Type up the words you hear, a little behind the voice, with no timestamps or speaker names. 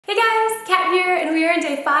and we are in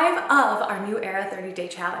day 5 of our new era 30-day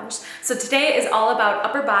challenge. So today is all about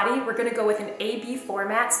upper body. We're gonna go with an A-B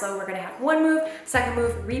format. So we're gonna have one move, second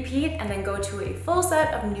move, repeat, and then go to a full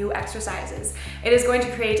set of new exercises. It is going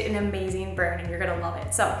to create an amazing burn and you're gonna love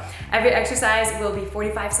it. So every exercise will be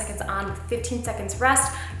 45 seconds on with 15 seconds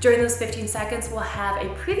rest. During those 15 seconds, we'll have a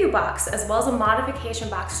preview box as well as a modification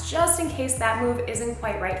box just in case that move isn't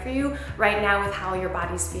quite right for you right now with how your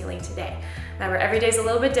body's feeling today. Remember, every day is a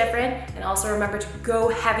little bit different, and also remember to go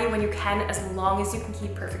heavy when you can as long as you can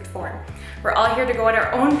keep perfect form. We're all here to go at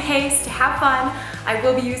our own pace, to have fun. I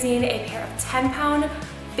will be using a pair of 10-pound,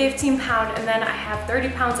 15-pound, and then I have 30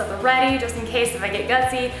 pounds at the ready just in case if I get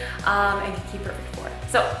gutsy and can keep perfect form.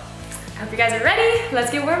 So I hope you guys are ready.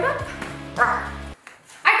 Let's get warmed up. Rawr. All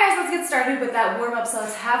right guys, let's get started with that warm up. So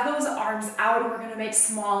let's have those arms out and we're gonna make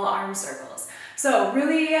small arm circles. So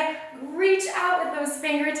really reach out with those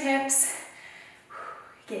fingertips.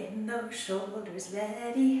 Getting those shoulders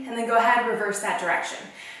ready. And then go ahead and reverse that direction.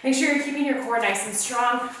 Make sure you're keeping your core nice and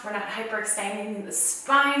strong. We're not hyperextending the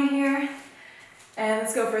spine here. And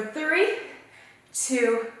let's go for 3,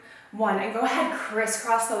 2, 1. And go ahead,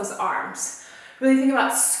 crisscross those arms. Really think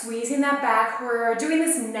about squeezing that back. We're doing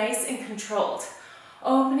this nice and controlled.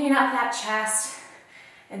 Opening up that chest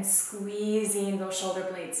and squeezing those shoulder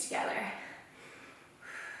blades together.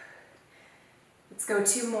 Let's go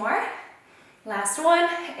 2 more. Last one,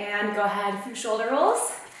 and go ahead, a few shoulder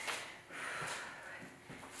rolls.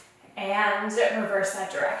 And reverse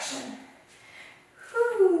that direction.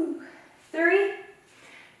 3,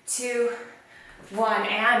 2, 1,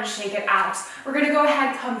 and shake it out. We're gonna go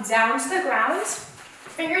ahead, come down to the ground.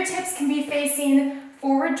 Fingertips can be facing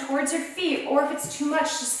forward towards your feet, or if it's too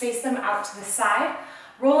much, just face them out to the side.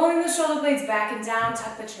 Rolling the shoulder blades back and down,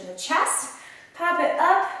 tuck the chin to the chest, pop it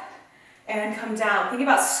up, and come down. Think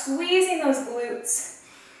about squeezing those glutes.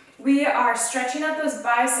 We are stretching out those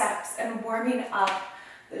biceps and warming up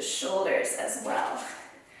the shoulders as well.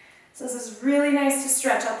 So this is really nice to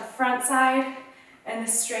stretch out the front side and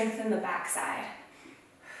to strengthen the back side.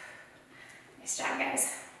 Nice job,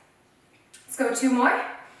 guys. Let's go 2 more.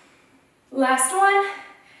 Last one.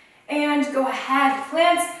 And go ahead,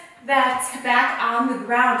 plant that back on the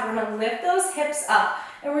ground. We're gonna lift those hips up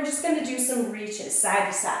and we're just gonna do some reaches side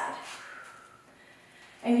to side.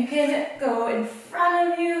 And you can go in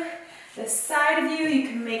front of you, the side of you. You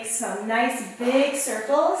can make some nice big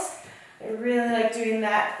circles. I really like doing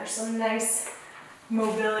that for some nice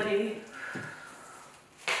mobility.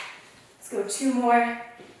 Let's go 2 more.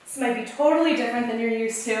 This might be totally different than you're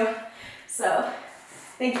used to. So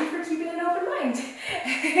thank you for keeping an open mind.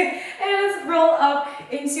 And let's roll up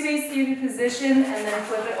into a seated position and then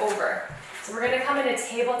flip it over. So we're gonna come into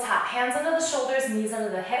tabletop, hands under the shoulders, knees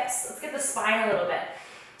under the hips. Let's get the spine a little bit.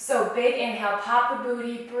 So big inhale, pop the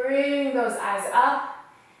booty, bring those eyes up.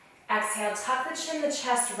 Exhale, tuck the chin, the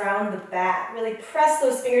chest, round the back. Really press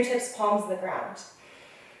those fingertips, palms to the ground.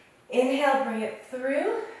 Inhale, bring it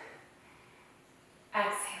through.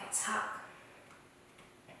 Exhale, tuck.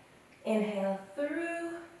 Inhale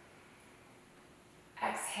through.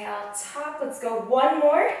 Exhale, tuck. Let's go 1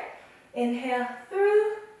 more. Inhale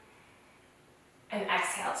through. And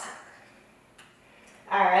exhale, tuck.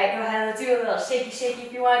 All right, go ahead, let's do a little shaky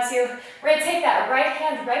if you want to. We're gonna take that right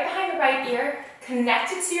hand right behind the right ear,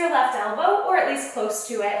 connect it to your left elbow, or at least close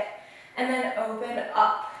to it, and then open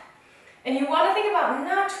up. And you wanna think about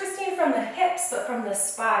not twisting from the hips, but from the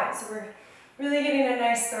spine. So we're really getting a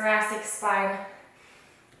nice thoracic spine.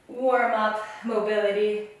 Warm up,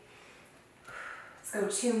 mobility.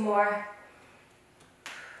 Let's go 2 more.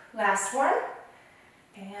 Last one.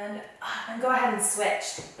 And up, and go ahead and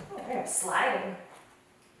switch. I'm sliding.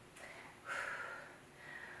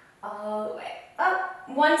 All the way up.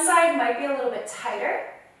 One side might be a little bit tighter.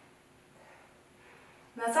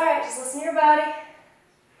 That's all right, just listen to your body.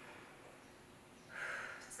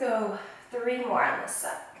 Let's go 3 more on this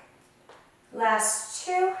side. Last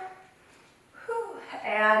 2.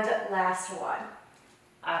 And last 1.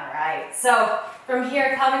 All right, so from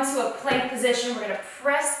here, come into a plank position. We're gonna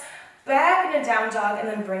press back in a down dog and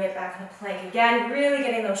then bring it back in a plank. Again, really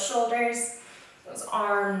getting those shoulders, those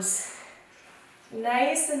arms,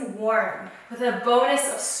 nice and warm with a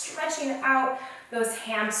bonus of stretching out those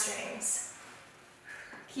hamstrings.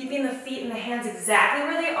 Keeping the feet and the hands exactly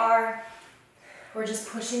where they are. We're just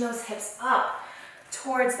pushing those hips up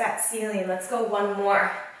towards that ceiling. Let's go 1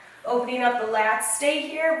 more. Opening up the lats, stay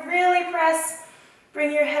here, really press.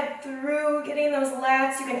 Bring your head through, getting those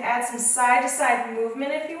lats. You can add some side to side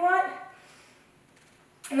movement if you want.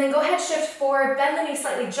 And then go ahead, shift forward, bend the knee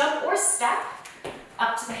slightly, jump or step.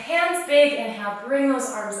 Up to the hands, big inhale, bring those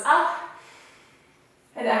arms up.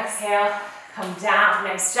 And exhale, come down.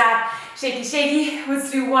 Nice job. Shaky, shaky.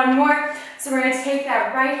 Let's do one more. So we're gonna take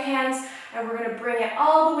that right hand and we're gonna bring it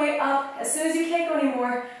all the way up. As soon as you can't go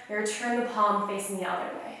anymore, you're gonna turn the palm facing the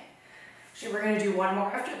other way. Actually, we're gonna do one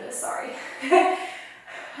more after this, sorry.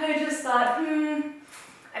 I just thought,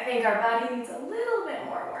 I think our body needs a little bit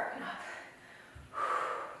more warming up.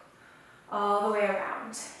 All the way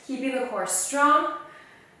around. Keeping the core strong.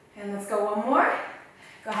 And let's go one more.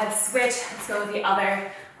 Go ahead, switch. Let's go with the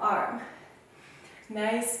other arm.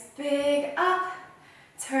 Nice, big up.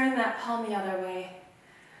 Turn that palm the other way.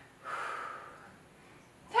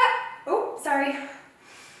 Oh, sorry.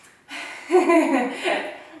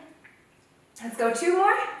 Let's go two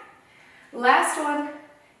more. Last one.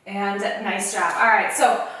 And nice job. All right,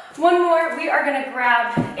 so one more. We are going to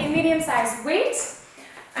grab a medium-sized weight.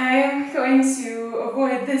 I'm going to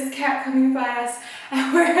avoid this cat coming by us,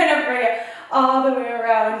 and we're going to bring it all the way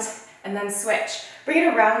around and then switch. Bring it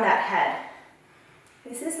around that head.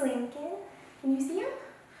 This is Lincoln. Can you see him?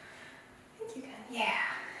 I think you can. Yeah.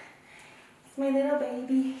 He's my little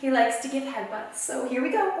baby. He likes to give headbutts. So here we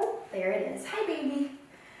go. Oh, there it is. Hi, baby.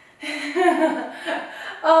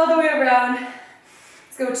 All the way around.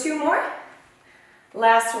 Let's go two more.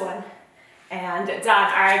 Last one. And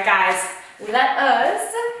done. All right, guys. Let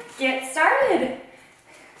us get started.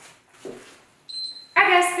 All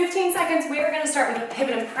right, guys, 15 seconds. We are going to start with a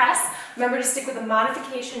pivot and press. Remember to stick with a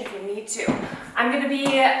modification if you need to. I'm going to be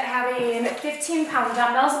having 15-pound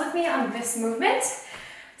dumbbells with me on this movement.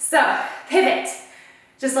 So, pivot,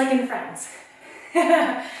 just like in Friends. All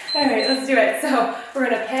right, let's do it. So, we're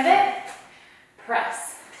going to pivot,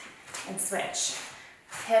 press, and switch.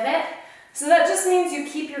 Pivot. So that just means you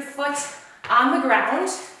keep your foot on the ground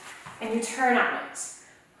and you turn on it.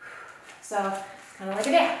 So, kind of like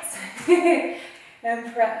a dance.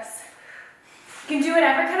 And press. You can do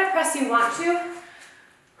whatever kind of press you want to.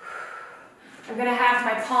 I'm going to have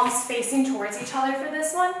my palms facing towards each other for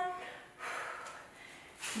this one.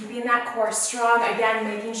 Keeping that core strong. Again,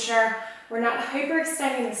 making sure we're not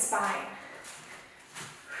hyperextending the spine.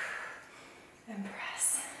 And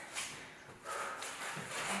press.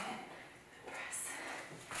 And press.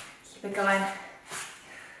 Keep it going.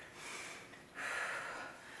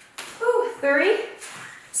 3,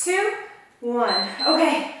 2, 1.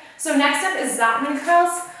 Okay, so next up is Zotman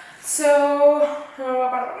curls. So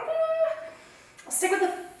I'll stick with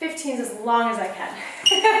the 15s as long as I can.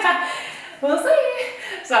 We'll see.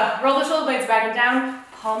 So roll the shoulder blades back and down,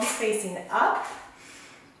 palms facing up.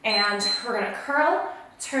 And we're gonna curl,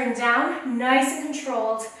 turn down, nice and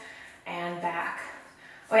controlled, and back.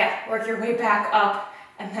 Oh yeah, work your way back up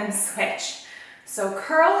and then switch. So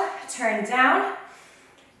curl, turn down,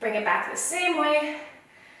 bring it back the same way,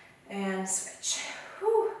 and switch.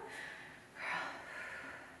 Whew. Curl.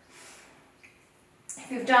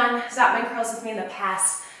 If you've done Zotman curls with me in the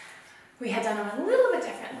past, we had done them a little bit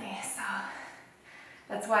differently, so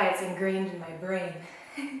that's why it's ingrained in my brain.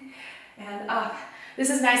 And up. This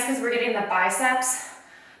is nice because we're getting the biceps,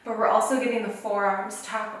 but we're also getting the forearms,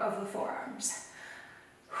 top of the forearms.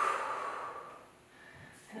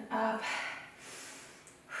 And up.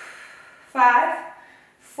 5,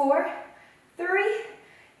 4, 3,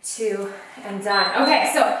 2, and done.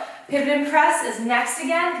 Okay, so pivot and press is next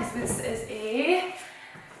again because this is a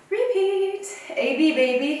repeat. AB,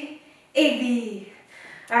 baby. AB.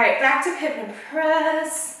 All right, back to pivot and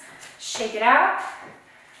press. Shake it out.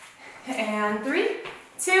 And 3,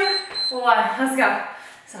 2, 1. Let's go.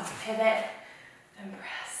 So pivot and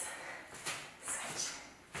press. Switch.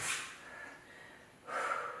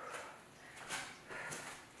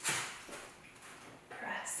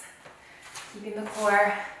 Press. Keeping the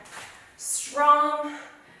core strong.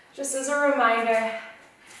 Just as a reminder.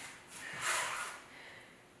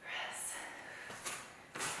 Press.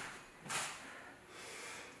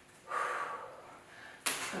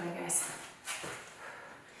 Going, guys.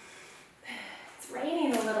 It's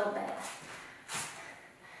raining a little bit.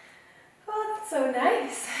 Oh, that's so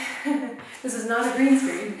nice. This is not a green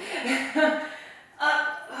screen.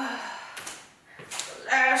 Up.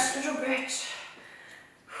 Last little bit.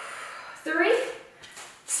 3,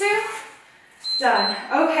 2, done.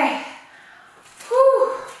 Okay.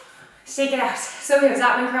 Whew. Shake it out. So we have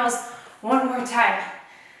Zotman curls one more time.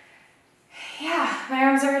 Yeah, my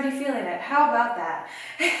arms are already feeling it. How about that?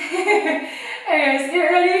 Hey guys,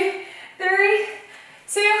 get ready. 3,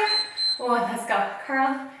 2, 1. Let's go.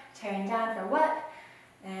 Curl, turn down for what?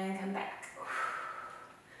 And come back.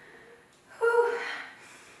 Whew.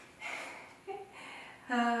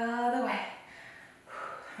 All the way.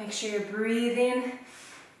 Make sure you're breathing.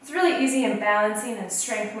 It's really easy in balancing and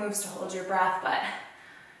strength moves to hold your breath, but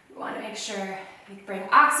you want to make sure Like bring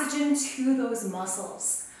oxygen to those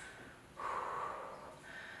muscles.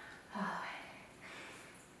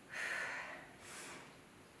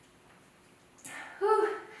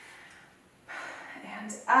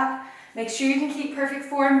 And up. Make sure you can keep perfect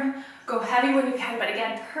form. Go heavy when you can, but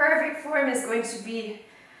again, perfect form is going to be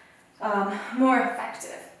more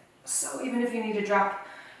effective. So even if you need to drop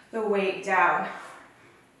the weight down.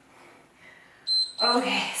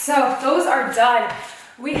 Okay, so those are done.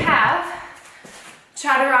 We have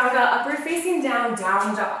chaturanga, upward facing down,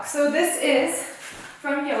 down dog. So this is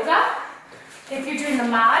from yoga. If you're doing the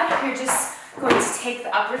mod, you're just going to take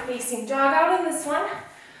the upward facing dog out in this one.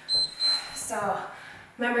 So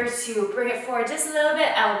remember to bring it forward just a little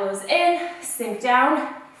bit, elbows in, sink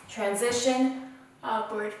down, transition,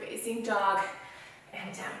 upward facing dog,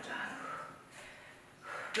 and down dog.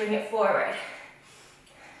 Bring it forward,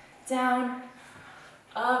 down,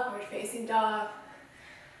 upward facing dog,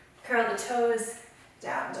 curl the toes,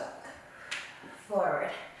 down dog, forward.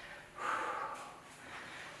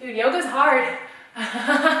 Dude, yoga's hard.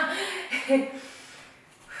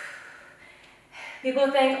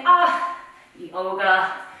 People think,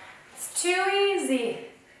 yoga, it's too easy.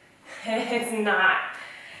 It's not.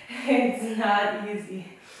 It's not easy.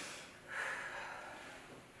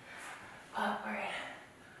 Upward.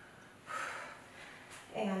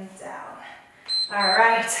 And down. All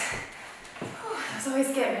right. Those always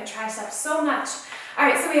get my triceps so much. All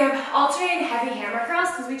right, so we have alternating heavy hammer curls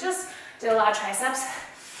because we just did a lot of triceps.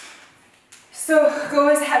 So go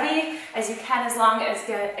as heavy as you can, as long as,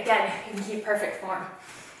 again, you can keep perfect form.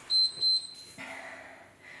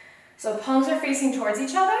 So palms are facing towards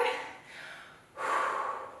each other.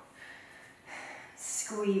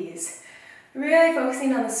 Squeeze. Really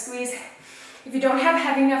focusing on the squeeze. If you don't have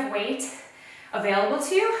heavy enough weight available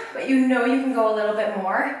to you, but you know you can go a little bit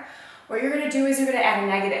more, what you're going to do is you're going to add a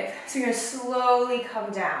negative. So you're going to slowly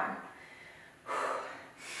come down.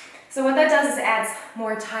 So what that does is adds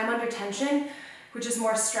more time under tension, which is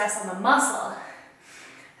more stress on the muscle.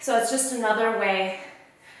 So it's just another way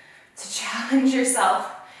to challenge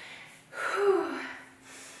yourself.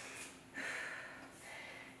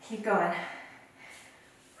 Keep going.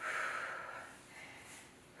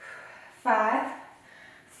 5,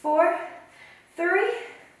 4, 3,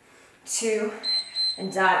 2,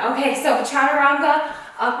 and done. Okay, so chaturanga,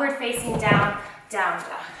 upward facing down, down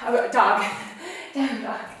dog, down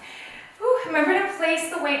dog. Remember to place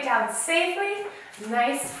the weight down safely,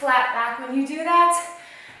 nice flat back when you do that.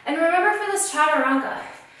 And remember for this chaturanga,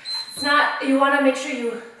 it's not, you want to make sure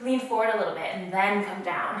you lean forward a little bit and then come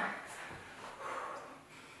down.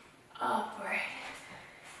 Upward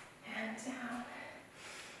and down.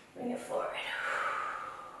 Bring it forward.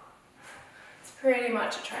 It's pretty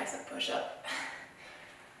much a tricep push-up.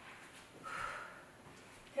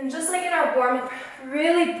 And just like in our warm-up,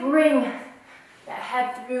 really bring that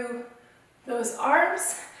head through those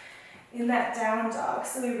arms in that down dog,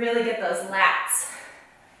 so we really get those lats.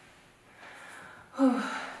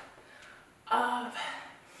 Up.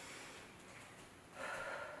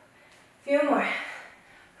 Few more.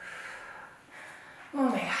 Oh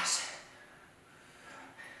my gosh.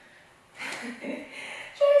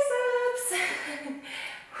 Triceps.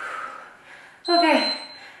 Okay.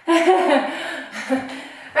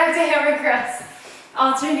 Back to hammer curls.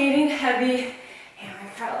 Alternating heavy hammer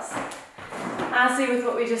curls. Honestly, with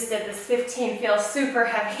what we just did, this 15 feels super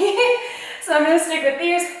heavy. So I'm going to stick with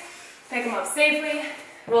these. Pick them up safely.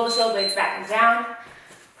 Roll the shoulder blades back and down.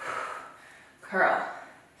 Curl.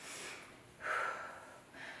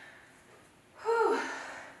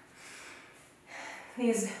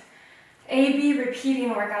 These A-B repeating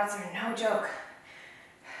workouts are no joke.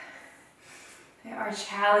 They are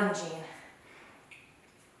challenging.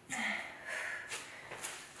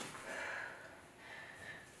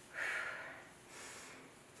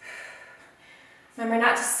 Remember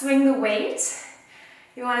not to swing the weight.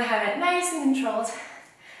 You want to have it nice and controlled.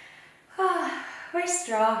 We're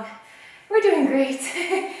strong. We're doing great.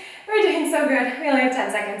 We're doing so good. We only have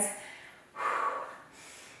 10 seconds.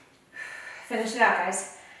 Finish it out,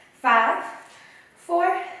 guys. 5,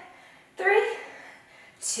 4, 3,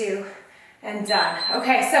 2, and done.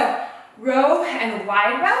 Okay, so row and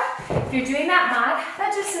wide row. If you're doing that mod,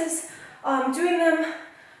 that just is doing them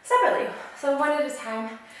separately. So one at a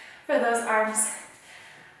time for those arms.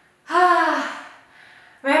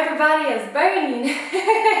 My upper body is burning.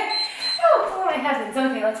 Oh, my heavens.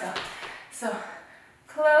 Okay, let's go. So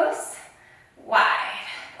close, wide.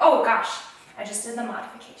 Oh gosh, I just did the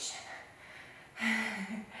modification.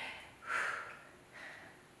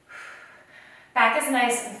 Back is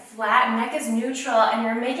nice and flat, neck is neutral, and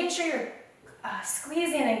you're making sure you're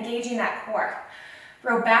Squeezing and engaging that core.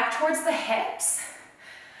 Row back towards the hips.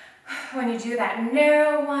 When you do that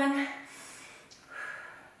narrow one,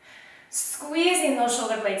 squeezing those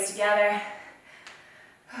shoulder blades together.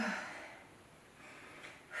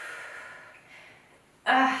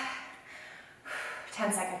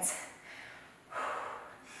 10 seconds.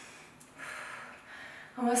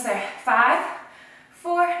 Almost there. 5,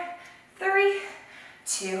 4, 3,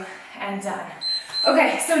 2, and done.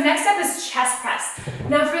 Okay, so next up is chest press.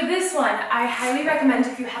 Now for this one, I highly recommend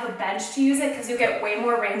if you have a bench to use it because you get way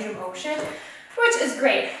more range of motion, which is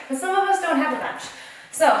great, but some of us don't have a bench.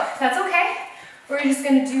 So that's okay. We're just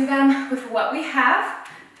gonna do them with what we have.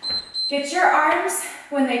 Get your arms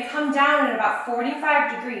when they come down at about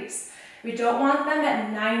 45 degrees. We don't want them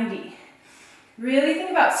at 90. Really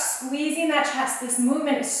think about squeezing that chest. This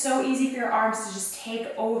movement is so easy for your arms to just take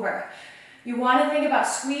over. You want to think about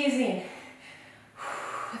squeezing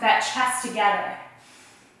that chest together.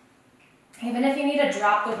 Even if you need to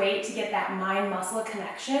drop the weight to get that mind-muscle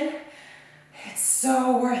connection, it's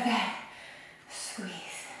so worth it.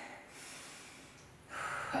 Squeeze.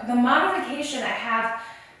 The modification, I have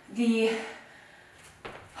the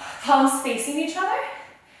palms facing each other,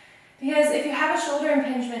 because if you have a shoulder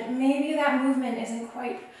impingement, maybe that movement isn't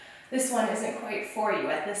quite, this one isn't quite for you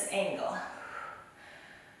at this angle.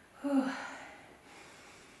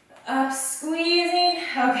 Up, squeezing.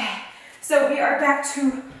 Okay, so we are back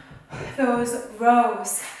to those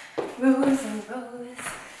rows. Rows and rows.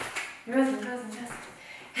 Rows and rows and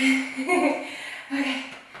rows. Okay,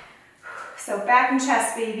 so back and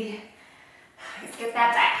chest, baby. Let's get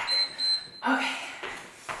that back. Okay,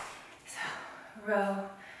 so row,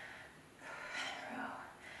 row.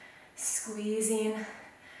 Squeezing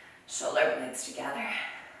shoulder blades together.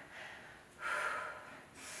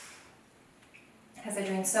 Because they're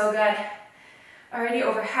doing so good. Already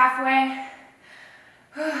over halfway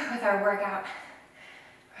with our workout.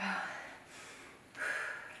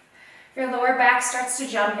 If your lower back starts to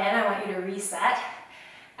jump in, I want you to reset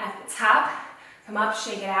at the top. Come up,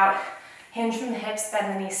 shake it out. Hinge from the hips,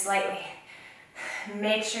 bend the knees slightly.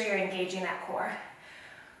 Make sure you're engaging that core.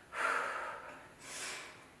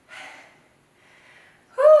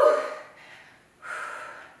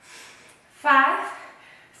 5,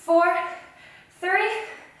 4, 3,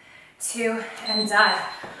 2, and done.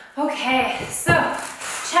 Okay, so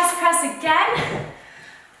chest press again.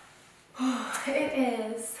 It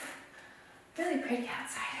is really pretty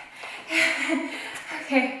outside.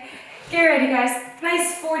 Okay, get ready guys.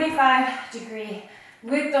 Nice 45-degree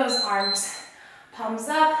with those arms. Palms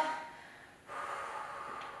up.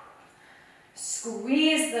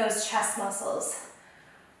 Squeeze those chest muscles.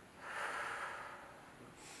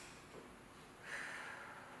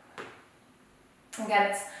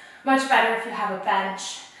 Again, it's much better if you have a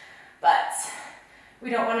bench, but we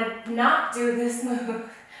don't want to not do this move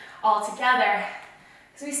altogether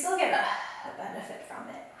because we still get a benefit from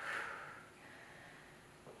it.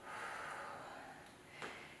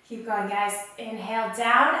 Keep going, guys. Inhale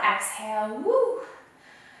down, exhale, woo.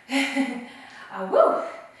 Woo.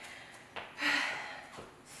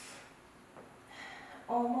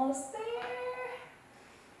 Almost there.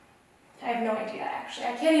 I have no idea, actually.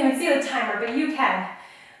 I can't even see the timer, but you can.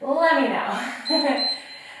 Let me know.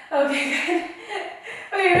 Okay, good.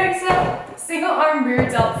 Okay, next up, single arm rear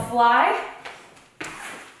delt fly.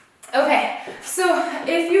 Okay, so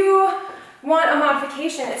if you want a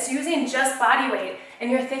modification, it's using just body weight,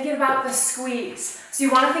 and you're thinking about the squeeze. So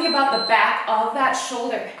you want to think about the back of that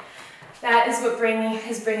shoulder. That is what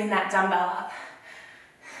is bringing that dumbbell up.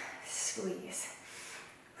 Squeeze.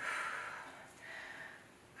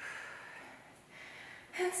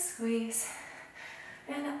 And squeeze,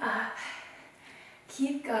 and up,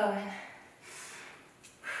 keep going,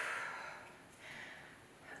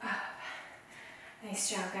 up.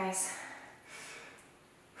 Nice job, guys.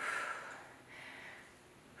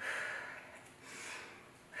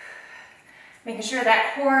 Making sure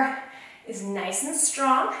that core is nice and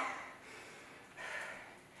strong.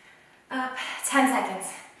 Up, 10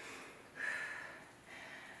 seconds.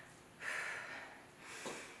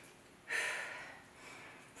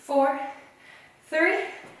 4, 3,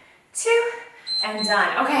 2, and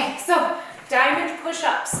done. Okay, so diamond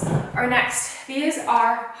push-ups are next. These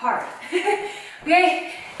are hard.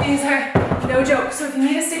 Okay, these are no joke. So if you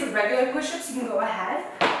need to stick with regular push-ups, you can go ahead.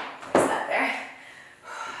 Place that there.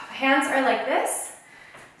 Hands are like this.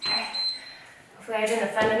 Okay. Hopefully I didn't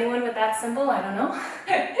offend anyone with that symbol. I don't know.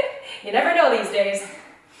 You never know these days.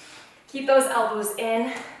 Keep those elbows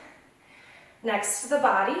in next to the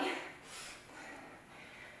body.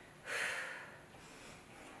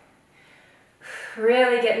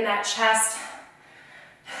 Really getting that chest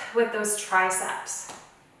with those triceps.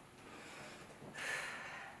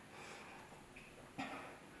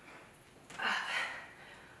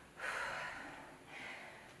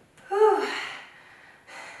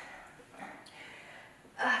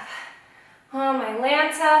 Oh, my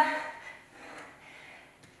Lanta.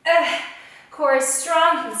 Core is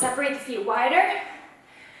strong. You can separate the feet wider.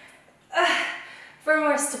 For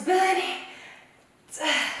more stability.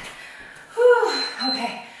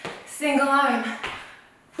 Okay, single arm.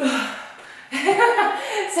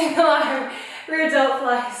 Single arm, rear delt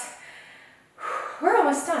flies. We're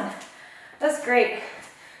almost done. That's great,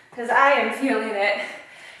 because I am feeling it.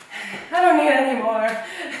 I don't need any more.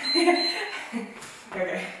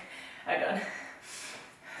 Okay, I'm done.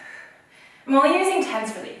 I'm only using 10s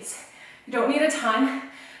for these. You don't need a ton.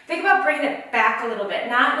 Think about bringing it back a little bit,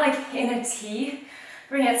 not like in a T.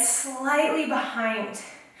 Bring it slightly behind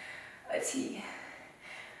a T.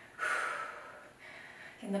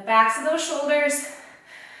 In the backs of those shoulders,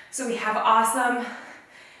 so we have awesome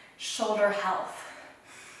shoulder health.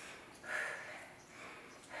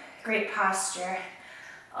 Great posture,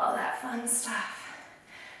 all that fun stuff.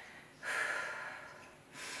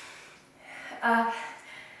 Up.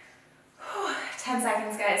 10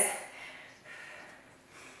 seconds, guys.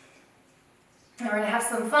 And we're gonna have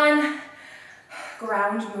some fun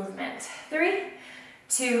ground movement. 3,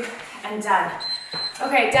 2, and done.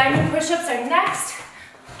 Okay, diamond push-ups are next.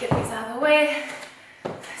 Get these out of the way.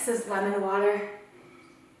 This is lemon water.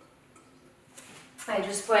 I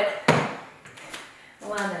just put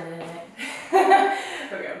lemon in it.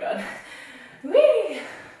 Okay, I'm done. Whee!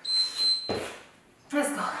 Let's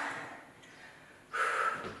go.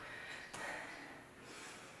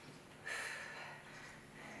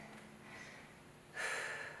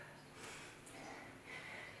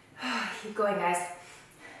 Keep going, guys.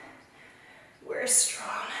 We're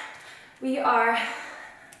strong. We are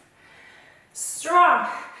strong.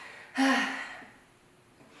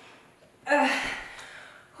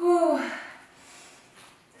 Whew.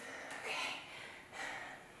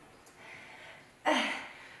 Okay.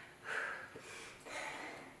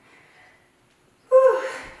 Whew.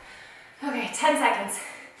 Okay, 10 seconds.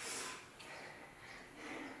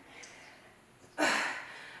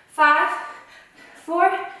 5,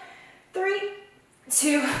 4, 3,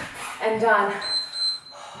 2, and done.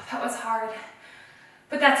 Oh, that was hard,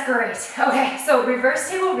 but that's great. Okay, so reverse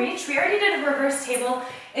table reach. We already did a reverse table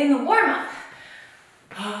in the warm-up.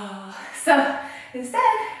 Oh, so instead,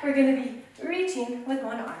 we're gonna be reaching with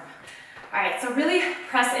one arm. All right, so really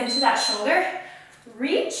press into that shoulder.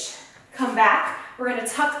 Reach, come back. We're gonna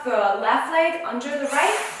tuck the left leg under the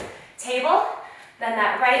right table. Then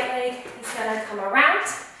that right leg is gonna come around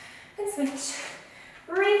and switch.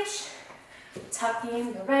 Reach,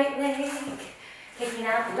 tucking the right leg, taking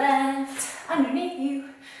out the left, underneath you,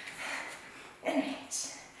 and reach.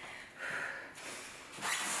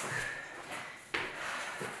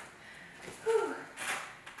 Whew.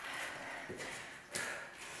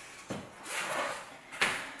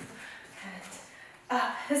 And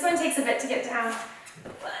up. This one takes a bit to get down,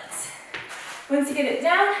 but once you get it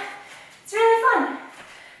down, it's really fun.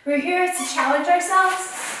 We're here to challenge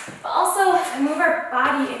ourselves, but also move our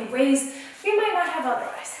body in ways we might not have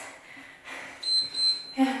otherwise.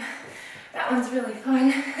 And that one's really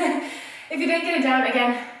fun. If you didn't get it down,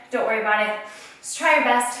 again, don't worry about it. Just try your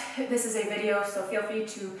best. This is a video, so feel free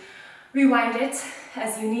to rewind it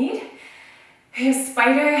as you need.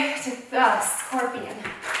 Spider to scorpion.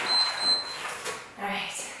 All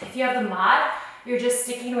right, if you have the mod, you're just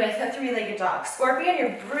sticking with a 3-legged dog. Scorpion,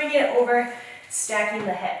 you're bringing it over, stacking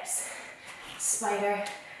the hips. Spider,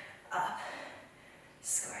 up,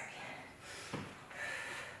 scorpion.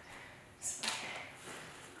 Spider,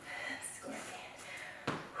 scorpion.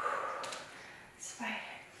 Spider,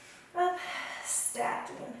 up,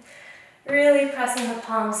 stacking. Really pressing the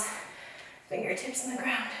palms, fingertips in the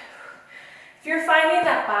ground. If you're finding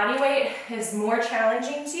that body weight is more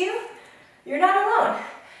challenging to you, you're not alone.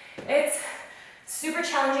 It's super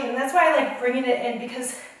challenging, and that's why I like bringing it in,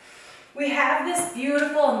 because we have this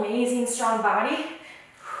beautiful, amazing, strong body.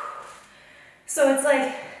 So it's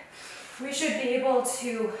like we should be able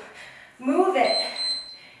to move it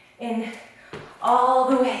in all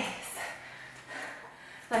the ways.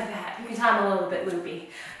 Like that. You can tell I'm a little bit loopy.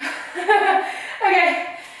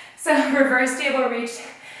 Okay, so reverse table reach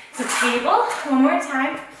to table. One more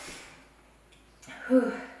time.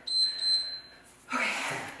 Whew. Okay,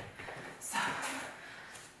 so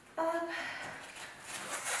up,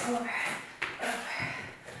 over, over, up,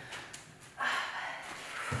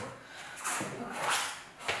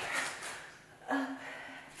 up.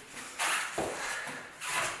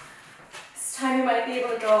 This time you might be able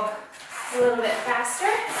to go go a little bit faster.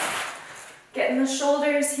 Getting the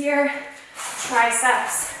shoulders here,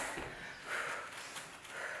 triceps.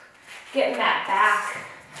 Getting that back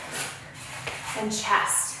and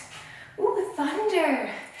chest. Ooh, thunder.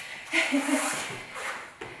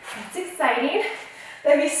 That's exciting.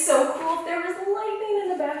 That'd be so cool if there was lightning in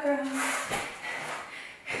the background.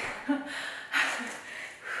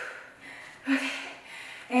 Okay,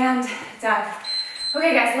 and done.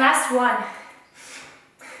 Okay guys, last one.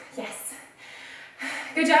 Yes.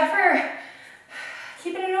 Good job for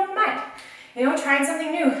keeping an open mind. You know, trying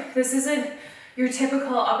something new. This isn't your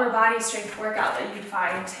typical upper body strength workout that you'd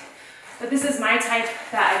find. But this is my type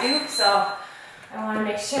that I do, so I want to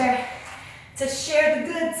make sure to share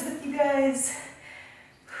the goods with you guys.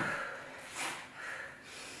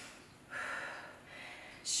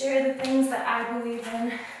 Share the things that I believe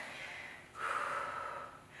in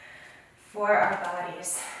for our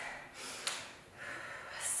bodies.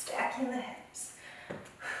 Stacking the hips.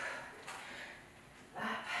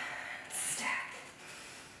 Up, stack.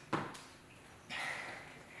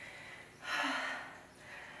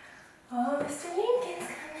 Oh, Mr. Lincoln's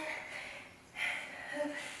coming.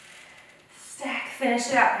 Up, stack. Finish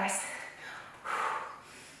it out, guys.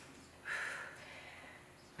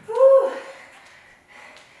 Woo.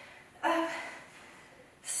 Up,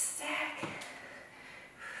 stack.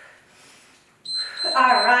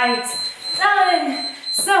 All right, done.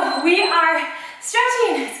 So we are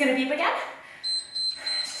stretching. It's gonna beep again.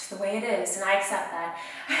 It's just the way it is, and I accept that.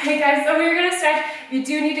 All right, guys, so we're gonna stretch. If you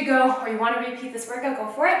do need to go or you wanna repeat this workout, go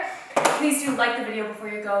for it. Please do like the video before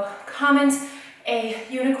you go. Comment a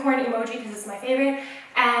unicorn emoji because it's my favorite.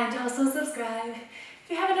 And also subscribe if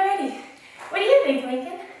you haven't already. What do you think,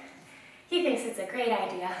 Lincoln? He thinks it's a great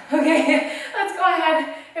idea. Okay, let's go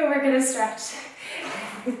ahead and we're gonna stretch.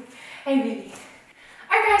 Hey, baby.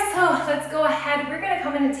 All right, guys, so let's go ahead. We're gonna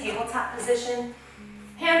come in a tabletop position.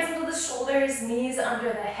 Hands into the shoulders, knees under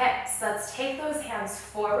the hips. Let's take those hands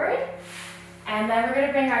forward. And then we're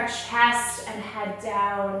gonna bring our chest and head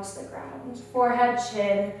down to the ground. Forehead,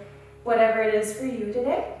 chin, whatever it is for you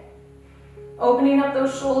today. Opening up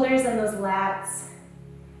those shoulders and those lats.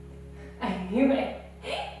 I knew it.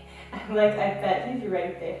 I'm like, I bet he's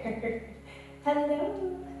right there.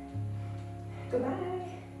 Hello.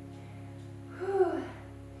 Goodbye. Whew.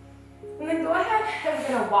 And then go ahead and we're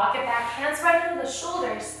gonna walk it back, hands right into the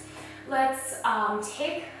shoulders. Let's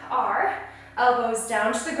take our elbows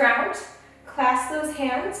down to the ground, clasp those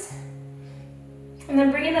hands, and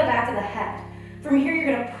then bring in the back of the head. From here,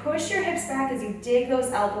 you're gonna push your hips back as you dig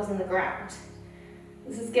those elbows in the ground.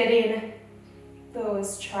 This is getting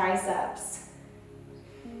those triceps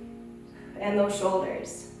and those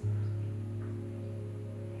shoulders.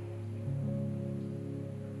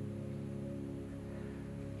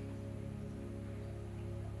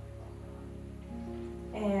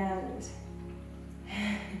 And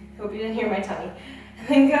hope you didn't hear my tummy. And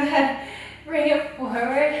then go ahead, bring it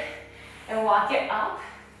forward and walk it up.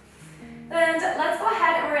 Then let's go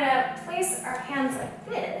ahead and we're gonna place our hands like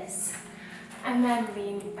this and then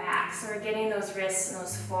lean back. So we're getting those wrists and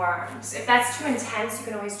those forearms. If that's too intense, you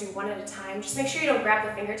can always do one at a time. Just make sure you don't grab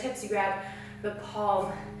the fingertips, you grab the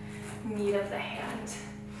palm meat of the hand.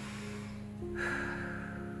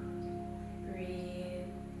 Breathe.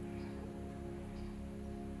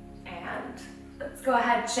 And let's go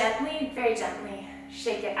ahead gently, very gently,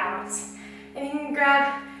 shake it out. And you can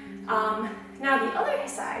grab now the other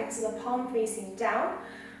side, so the palm facing down,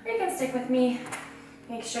 or you can stick with me.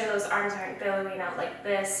 Make sure those arms aren't billowing out like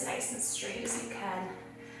this, nice and straight as you can.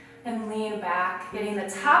 And lean back, getting the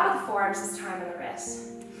top of the forearms this time and the wrist.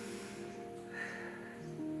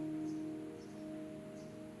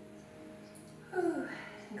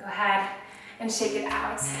 Go ahead and shake it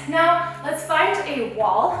out. Now, let's find a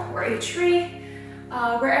wall or a tree,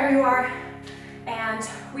 wherever you are, and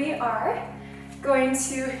we are going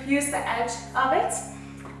to use the edge of it.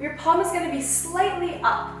 Your palm is going to be slightly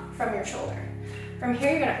up from your shoulder. From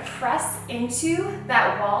here, you're going to press into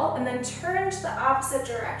that wall and then turn to the opposite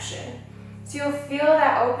direction. So you'll feel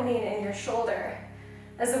that opening in your shoulder,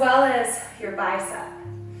 as well as your bicep.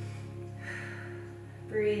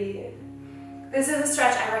 Breathe. This is a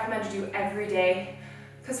stretch I recommend you do every day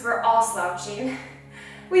because we're all slouching.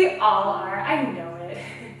 We all are, I know it.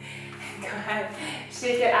 Go ahead,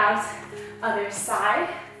 shake it out. Other side.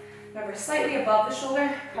 Remember, slightly above the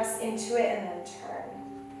shoulder, press into it and then turn.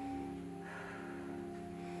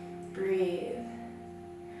 Breathe.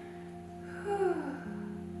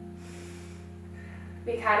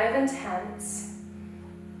 Be kind of intense.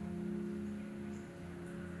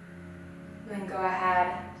 Then go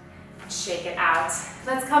ahead and shake it out.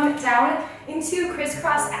 Let's come down into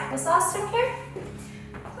crisscross applesauce from here.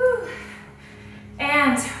 Whew.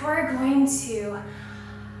 And we're going to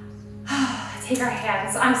take our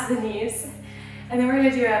hands onto the knees. And then we're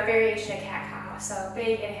going to do a variation of cat-cow. So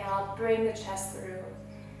big inhale, bring the chest through.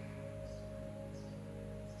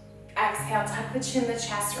 Exhale, tuck the chin, the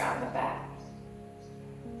chest around the back.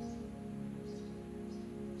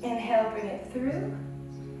 Inhale, bring it through.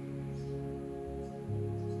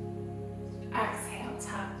 Exhale,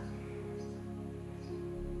 tuck.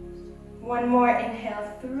 One more,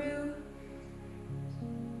 inhale through.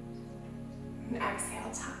 And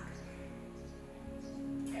exhale, tuck.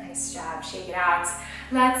 Nice job, shake it out.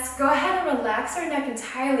 Let's go ahead and relax our neck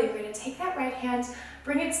entirely. We're gonna take that right hand,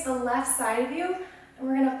 bring it to the left side of you, and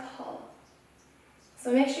we're gonna pull.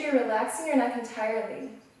 So make sure you're relaxing your neck entirely.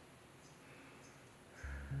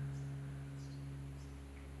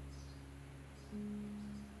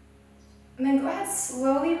 And then go ahead,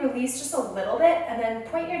 slowly release just a little bit, and then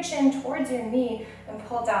point your chin towards your knee and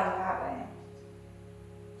pull down that way.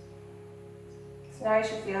 So now you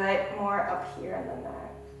should feel it more up here and then that.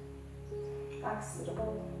 Back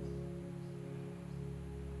suitable.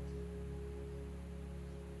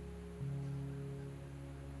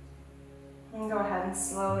 And go ahead and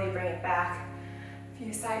slowly bring it back. A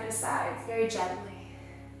few side to side, very gently.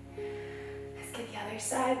 Let's get the other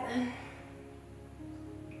side then.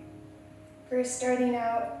 First starting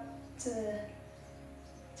out to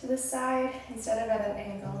the side instead of at an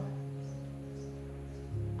angle.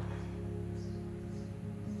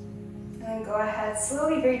 And then go ahead,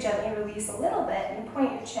 slowly, very gently release a little bit and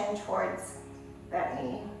point your chin towards that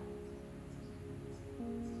knee.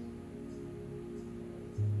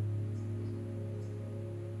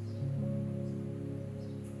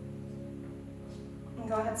 And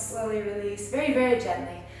go ahead, slowly release, very, very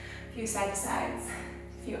gently. A few side to sides,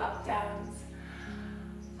 a few up downs.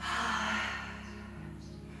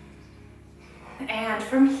 And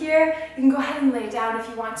from here, you can go ahead and lay down if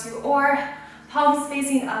you want to, or palms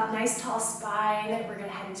facing up, nice tall spine. We're gonna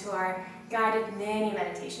head into our guided mini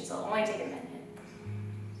meditation, so it'll only take a minute.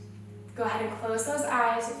 Go ahead and close those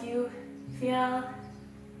eyes if you feel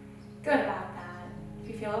good about that, if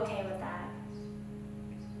you feel okay with that.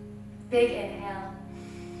 Big inhale,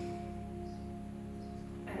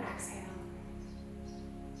 and exhale.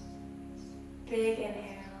 Big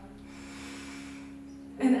inhale,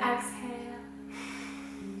 and exhale.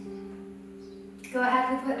 Go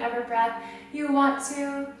ahead with whatever breath you want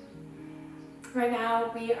to. Right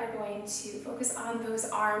now, we are going to focus on those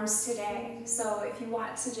arms today. So if you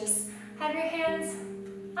want to just have your hands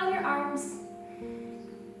on your arms,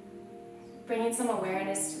 bringing some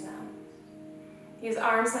awareness to them. These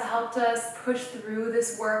arms that helped us push through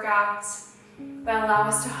this workout, that allow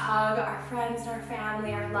us to hug our friends and our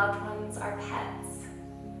family, our loved ones, our pets.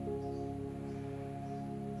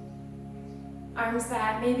 Arms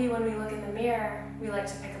that maybe when we look in the mirror, we like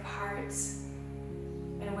to pick apart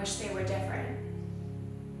and wish they were different.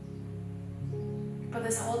 But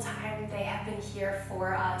this whole time, they have been here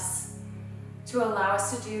for us to allow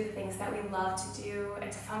us to do the things that we love to do and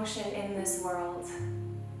to function in this world.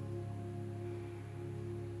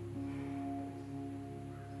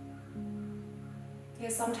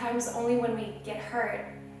 Because sometimes only when we get hurt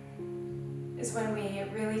is when we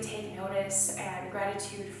really take notice and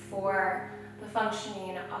gratitude for the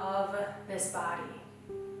functioning of this body.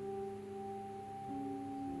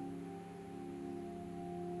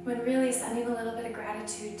 When really sending a little bit of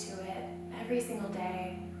gratitude to it every single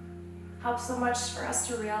day helps so much for us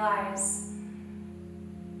to realize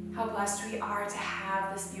how blessed we are to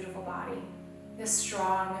have this beautiful body, this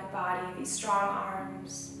strong body, these strong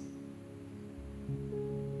arms.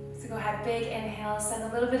 So go ahead, big inhale, send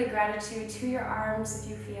a little bit of gratitude to your arms if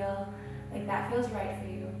you feel like that feels right for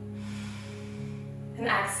you. And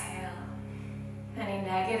exhale any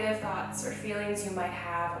negative thoughts or feelings you might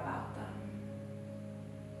have about them.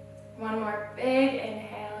 One more big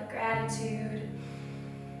inhale, gratitude.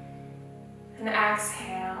 And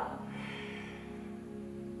exhale.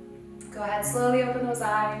 Go ahead, slowly open those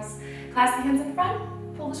eyes. Clasp the hands in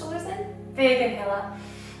front, pull the shoulders in. Big inhale up.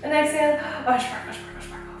 And exhale. Oh, sparkle, sparkle,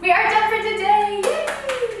 sparkle. We are done for today.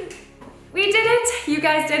 Yay! We did it! You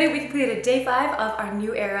guys did it. We completed day 5 of our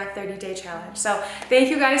New Era 30-day challenge. So thank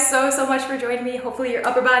you guys so much for joining me. Hopefully your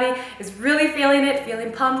upper body is really feeling it,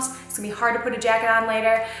 feeling pumped. It's gonna be hard to put a jacket on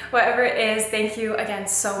later. Whatever it is, thank you again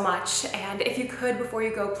so much. And if you could, before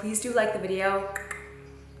you go, please do like the video.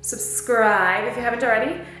 subscribe if you haven't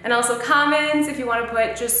already, and also comments if you want to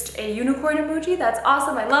put just a unicorn emoji. That's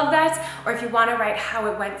awesome. I love that. Or if you want to write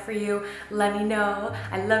how it went for you, let me know.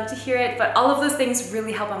 I love to hear it, but all of those things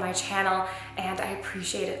really help on my channel and I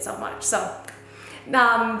appreciate it so much. So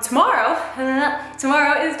tomorrow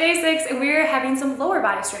is day 6 and we're having some lower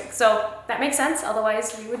body strength. So that makes sense.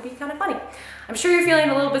 Otherwise we would be kind of funny. I'm sure you're feeling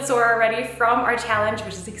a little bit sore already from our challenge,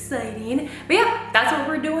 which is exciting. But yeah, that's what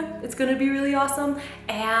we're doing. It's gonna be really awesome.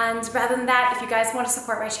 And rather than that, if you guys want to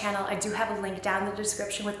support my channel, I do have a link down in the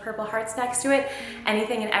description with purple hearts next to it.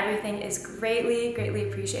 Anything and everything is greatly, greatly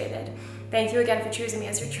appreciated. Thank you again for choosing me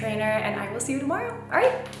as your trainer, and I will see you tomorrow. All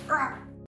right?